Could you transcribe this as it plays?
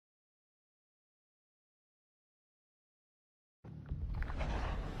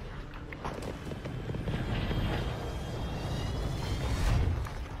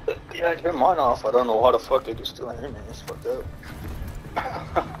Yeah, turn mine off. I don't know how the fuck they can still hear me. It's fucked up.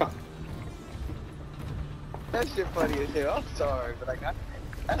 That shit funny as hell. I'm sorry, but like,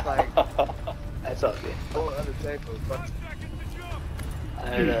 that's like. That's all good. Oh, Undertaker.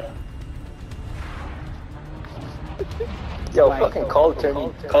 Yo, fucking Call of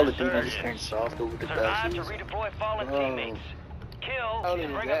Duty just turned soft over the Survive to redeploy fallen teammates. Kill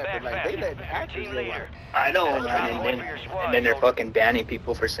and bring them back faster. I know, man. And then they're fucking banning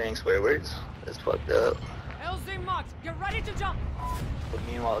people for saying swear words. That's fucked up. LZ marked. Get ready to jump. But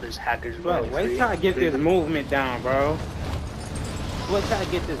meanwhile, there's hackers Bro, running wait free. till I get this movement down, bro. Wait till I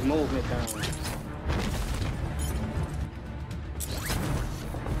get this movement down.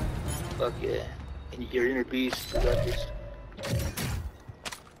 Fuck yeah. And your inner beast, you got this.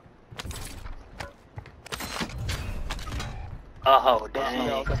 Oh, dang.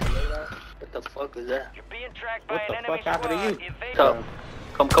 What the fuck is that? You're being tracked by What the an enemy fuck happened to squad. you? Evade So, them.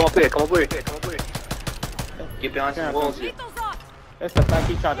 come up here, come up here. Get behind some walls here. Lethals up. That's the fact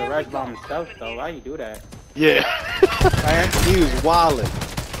he tried to rush by himself, though. Why you do that? Yeah. He was wildin'.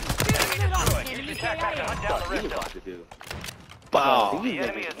 Use your attack map to hunt down the rest of them. Wow. The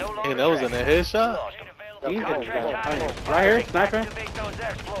enemy is no longer And that was in a headshot? Jesus, right here, sniper. Activate those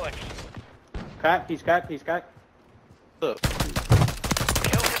exploits. Crack, he's cracked, he's cracked. Look. Kill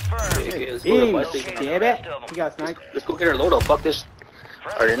confirmed. Okay, let's go to the Eee, buy station. damn it. He got sniped. Let's go get our loadout. Fuck this.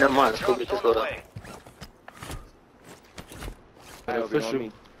 Alright, never mind. Let's go get this loadout. Official.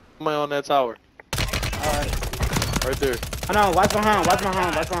 Somebody on that tower. Alright. Right there. Oh no, watch behind, watch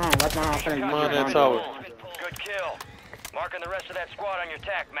behind, watch behind, watch behind. Come on, that tower. Good kill. Marking the rest of that squad on your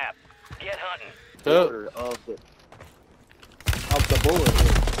attack map. Get hunting. Yep. Of the bullet.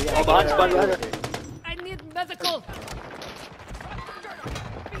 Oh, behind somebody, behind her. I need medical.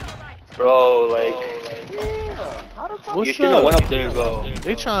 Bro, like, What's you should have went up? up there, bro.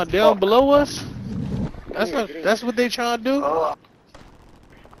 They trying down below us? That's what they trying to do? Oh.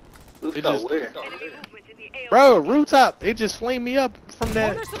 They It just just- weird. Bro, rooftop, they just flamed me up from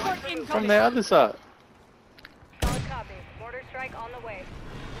that Mortar support incoming. from the other side. Solid copy. Mortar strike on the way.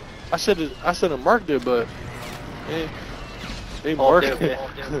 I should have marked it, but they Oh, marked okay, it.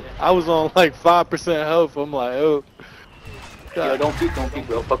 okay. I was on like 5% health. I'm like, oh. Yo, don't peek,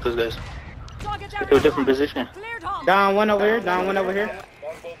 bro. Fuck those guys. Target Get to a different position. Cleared hall. Down one over here, down one over here.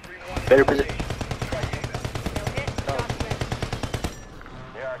 Better position. No hit. Document.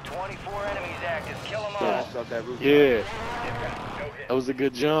 There are 24 enemies active. Kill them all. Yeah. That was a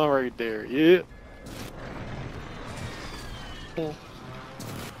good jump right there. Yeah.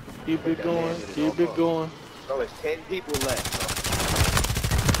 Keep it going. Keep it going. So it's 10 people left.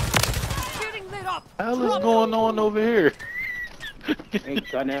 Shooting lit up. What the hell is going on over here? They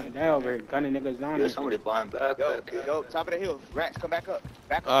gunning, they over here gunning niggas down. There's somebody flying back. Go, top of the hill. Rats, come back up.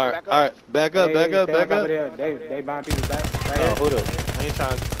 Back up, Alright, back up. alright. Back up, back up, back up. They buying people back. Right Oh, here. hold up. I ain't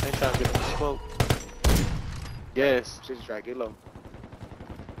trying to get them smoke. Yes. Just try, get low.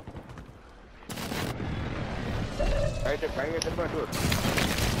 Right there, right here at the front door.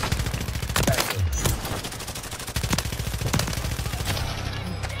 Back door.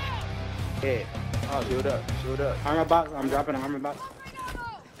 Yeah. Oh, shield up, shield up. Armor box, I'm dropping an armor box.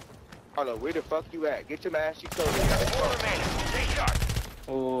 Hold on, where the fuck you at? Get your ass, you close it. 4 remaining. Stay sharp.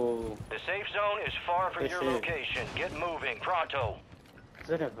 Oh, The safe zone is far from This your is- location. Get moving. Pronto. is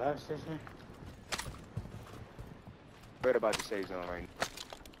it a bus station? Right about the safe zone right now.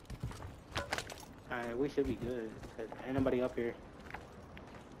 Alright, we should be good. 'Cause ain't nobody up here.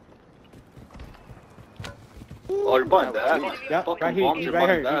 Oh, you're buying back. Yep, Fucking right here, bombs he's are right buying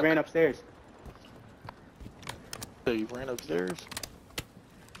here. He back. ran upstairs. So you ran upstairs?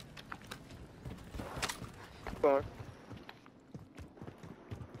 Come on.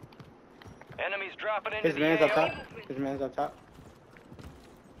 Enemies dropping into His the man's up AO. top. His man's up top.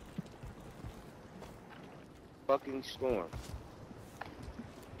 Fucking storm.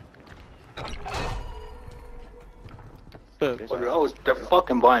 They're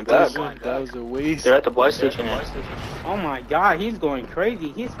fucking buying back. That was a waste. They're at the buy station. Oh my god, he's going crazy.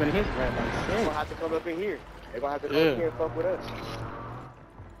 He's been his red like They're shit. gonna have to come up in here. They're gonna have to come Yeah. up here and fuck with us.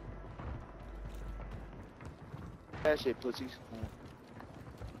 That shit, pussies.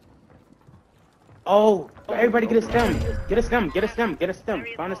 Oh, everybody get a stem. Get a stem, get a stem, get a stem.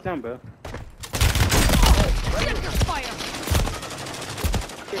 Find a stem, bro. Check your fire.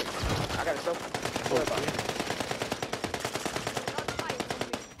 Shit. I got something. What about it?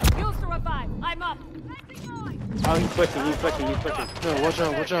 Skills to revive. I'm up. Oh, he's pushing, he's pushing, he's pushing. No, watch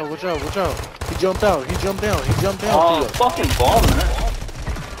out, watch out, watch out, watch out. He jumped out, he jumped down, he jumped down. Oh, to you. fucking bomb, man.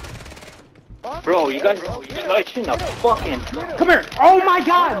 Bro, you guys shouldn't have fucking. Come here. Oh my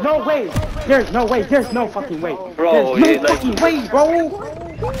god, no way. There's no way. There's no fucking way. Bro, There's no fucking way, bro.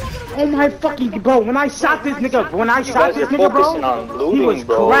 Oh my fucking, bro. When I shot this nigga, bro, he was cracked,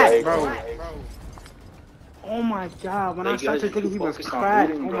 bro. Oh my god, when I shot this nigga, he was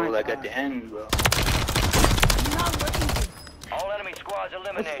cracked. Oh my like god. at the end, bro. All enemy squads Let's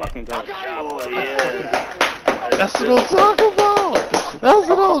eliminated. fucking go. Oh, yeah. That's what I'm talking about. That's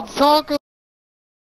what I'm talking